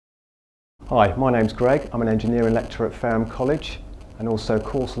Hi, my name's Greg. I'm an engineering lecturer at Fareham College and also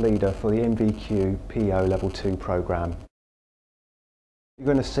course leader for the NVQ PO Level 2 programme. What you're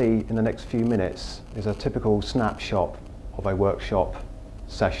going to see in the next few minutes is a typical snapshot of a workshop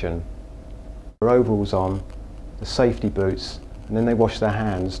session. Their overalls on, the safety boots, and then they wash their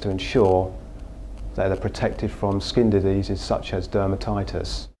hands to ensure that they're protected from skin diseases such as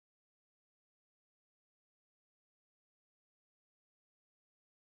dermatitis.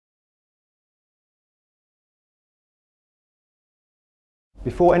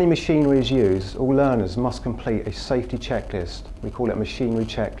 Before any machinery is used, all learners must complete a safety checklist. We call it a machinery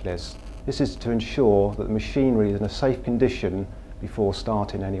checklist. This is to ensure that the machinery is in a safe condition before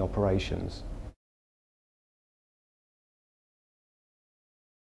starting any operations.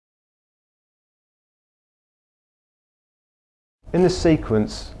 In this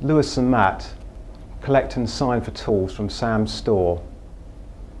sequence, Lewis and Matt collect and sign for tools from Sam's store.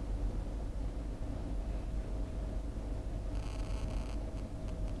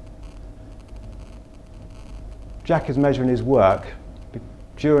 Jack is measuring his work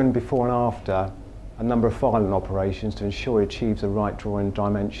during, before and after a number of filing operations to ensure he achieves the right drawing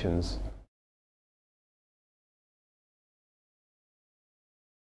dimensions.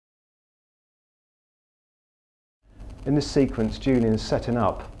 In this sequence, Julian is setting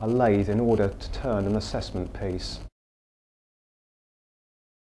up a lathe in order to turn an assessment piece.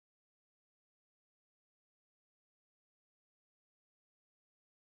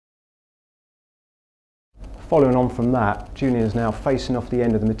 Following on from that, Julian is now facing off the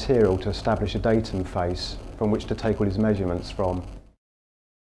end of the material to establish a datum face from which to take all his measurements from.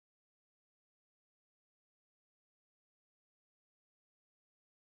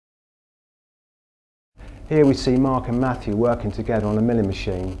 Here we see Mark and Matthew working together on a milling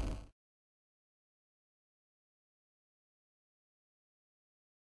machine.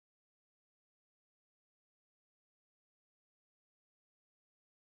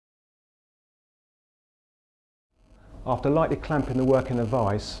 After lightly clamping the work in a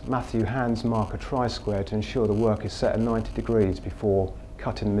vise, Matthew hands Mark a tri-square to ensure the work is set at 90 degrees before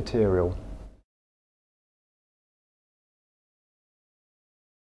cutting the material.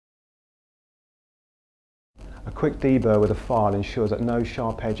 A quick deburr with a file ensures that no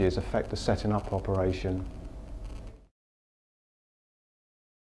sharp edges affect the setting up operation.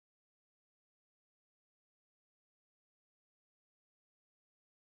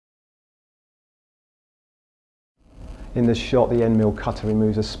 In this shot, the end mill cutter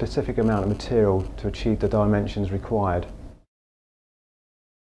removes a specific amount of material to achieve the dimensions required.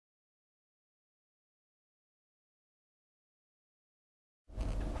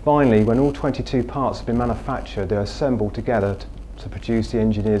 Finally, when all 22 parts have been manufactured, they are assembled together to produce the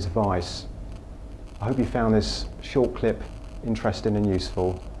engineer's vise. I hope you found this short clip interesting and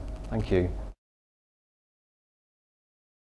useful. Thank you.